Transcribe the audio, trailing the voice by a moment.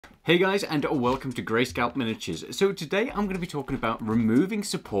Hey guys, and welcome to Grayscale Miniatures. So today I'm going to be talking about removing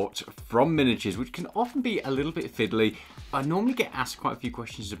support from miniatures, which can often be a little bit fiddly. I normally get asked quite a few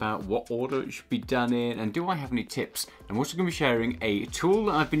questions about what order it should be done in and do I have any tips. I'm also going to be sharing a tool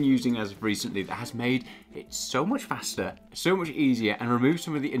that I've been using as of recently that has made it so much faster, so much easier, and removed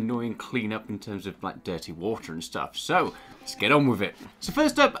some of the annoying cleanup in terms of like dirty water and stuff. So let's get on with it. So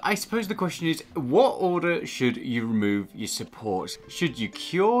first up, I suppose the question is, what order should you remove your supports? Should you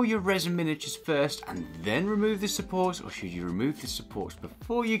cure your resin miniatures first and then remove the supports, or should you remove the supports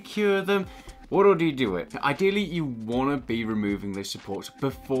before you cure them? What order do you do it? Ideally, you want to be removing those supports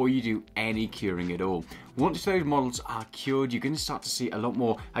before you do any curing at all. Once those models are cured, you're going to start to see a lot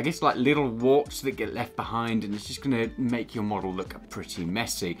more, I guess, like little warts that get left behind, and it's just going to make your model look pretty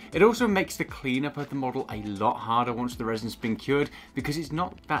messy. It also makes the cleanup of the model a lot harder once the resin's been cured, because it's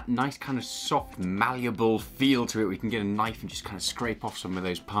not that nice kind of soft, malleable feel to it where you can get a knife and just kind of scrape off some of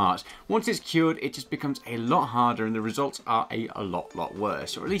those parts. Once it's cured, it just becomes a lot harder and the results are a lot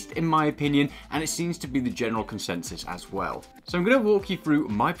worse, or at least in my opinion, and it seems to be the general consensus as well. So I'm going to walk you through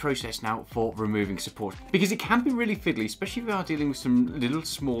my process now for removing support, because it can be really fiddly, especially if you are dealing with some little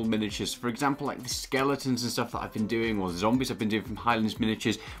small miniatures. For example, like the skeletons and stuff that I've been doing, or the zombies I've been doing from Highlands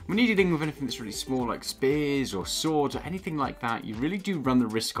Miniatures. When you're dealing with anything that's really small, like spears or swords or anything like that, you really do run the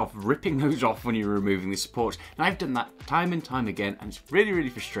risk of ripping those off when you're removing the supports. And I've done that time and time again, and it's really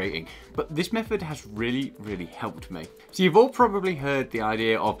frustrating. But this method has really helped me. So you've all probably heard the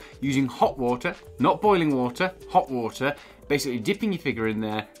idea of using hot water, not boiling water, hot water, basically dipping your figure in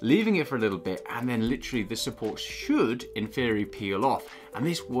there, leaving it for a little bit, and then literally the supports should, in theory, peel off. And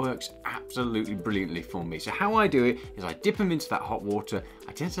this works absolutely brilliantly for me. So how I do it is I dip them into that hot water.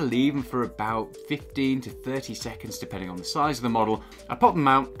 I tend to leave them for about 15 to 30 seconds, depending on the size of the model. I pop them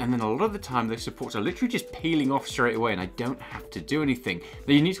out, and then a lot of the time, those supports are literally just peeling off straight away, and I don't have to do anything.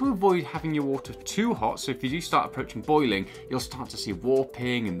 Now, you need to avoid having your water too hot, so if you do start approaching boiling, you'll start to see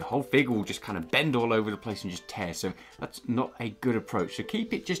warping, and the whole figure will just kind of bend all over the place and just tear. So that's not a good approach. So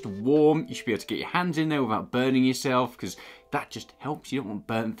keep it just warm. You should be able to get your hands in there without burning yourself, because that just helps. You don't want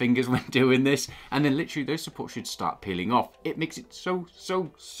burnt fingers when doing this. And then literally those supports should start peeling off. It makes it so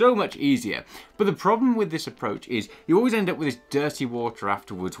much easier. But the problem with this approach is you always end up with this dirty water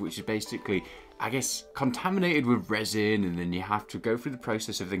afterwards, which is basically, I guess, contaminated with resin, and then you have to go through the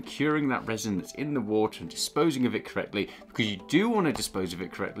process of then curing that resin that's in the water and disposing of it correctly, because you do want to dispose of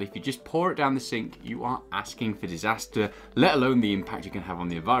it correctly. If you just pour it down the sink, you are asking for disaster, let alone the impact you can have on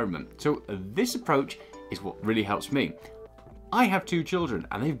the environment. So this approach is what really helps me. I have 2 children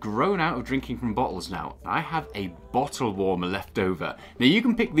and they've grown out of drinking from bottles now. I have a bottle warmer left over. Now you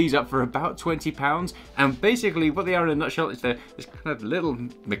can pick these up for about £20, and basically what they are in a nutshell is they're this kind of little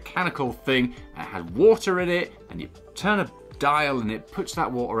mechanical thing that has water in it, and you turn a dial and it puts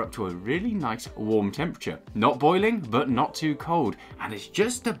that water up to a really nice warm temperature. Not boiling, but not too cold. And it's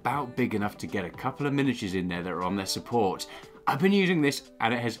just about big enough to get a couple of miniatures in there that are on their supports. I've been using this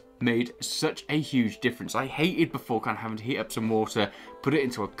and it has made such a huge difference. I hated before kind of having to heat up some water, put it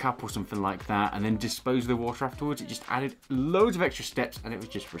into a cup or something like that, and then dispose of the water afterwards. It just added loads of extra steps and it was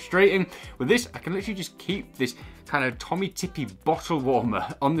just frustrating. With this, I can literally just keep this kind of Tommy Tippy bottle warmer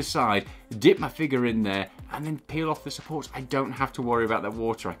on the side, dip my figure in there, and then peel off the supports. I don't have to worry about that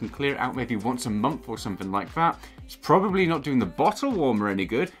water. I can clear it out maybe once a month or something like that. It's probably not doing the bottle warmer any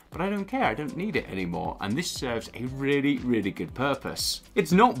good, but I don't care. I don't need it anymore. And this serves a really good purpose.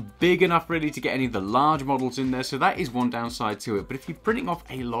 It's not big enough really to get any of the large models in there, so that is one downside to it. But if you're printing off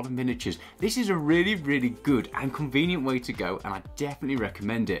a lot of miniatures, this is a really good and convenient way to go, and I definitely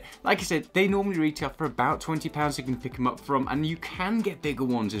recommend it. Like I said, they normally retail for about £20 you can pick them up from, and you can get bigger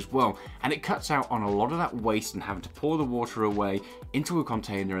ones as well. And it cuts out on a lot of that waste and having to pour the water away into a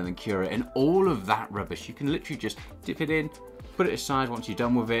container and then cure it and all of that rubbish. You can literally just dip it in, put it aside once you're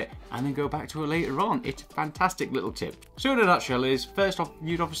done with it, and then go back to it later on. It's a fantastic little tip. So in a nutshell is, first off,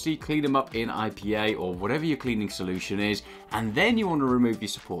 you'd obviously clean them up in IPA or whatever your cleaning solution is, and then you want to remove your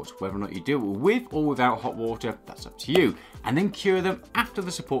supports. Whether or not you do it with or without hot water, that's up to you. And then cure them after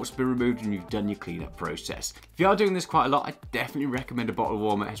the supports have been removed and you've done your cleanup process. If you are doing this quite a lot, I definitely recommend a bottle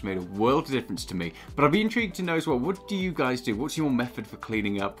warmer. It has made a world of difference to me. But I'd be intrigued to know as well, what do you guys do? What's your method for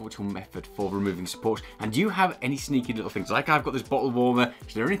cleaning up? What's your method for removing supports? And do you have any sneaky little things? Like I've got this bottle warmer.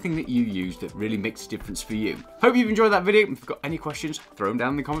 Is there anything that you use that really makes a difference for you? Hope you've enjoyed that video. If you've got any questions, throw them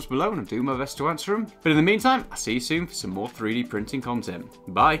down in the comments below and I'll do my best to answer them. But in the meantime, I'll see you soon for some more 3D printing content.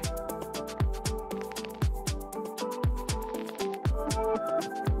 Bye.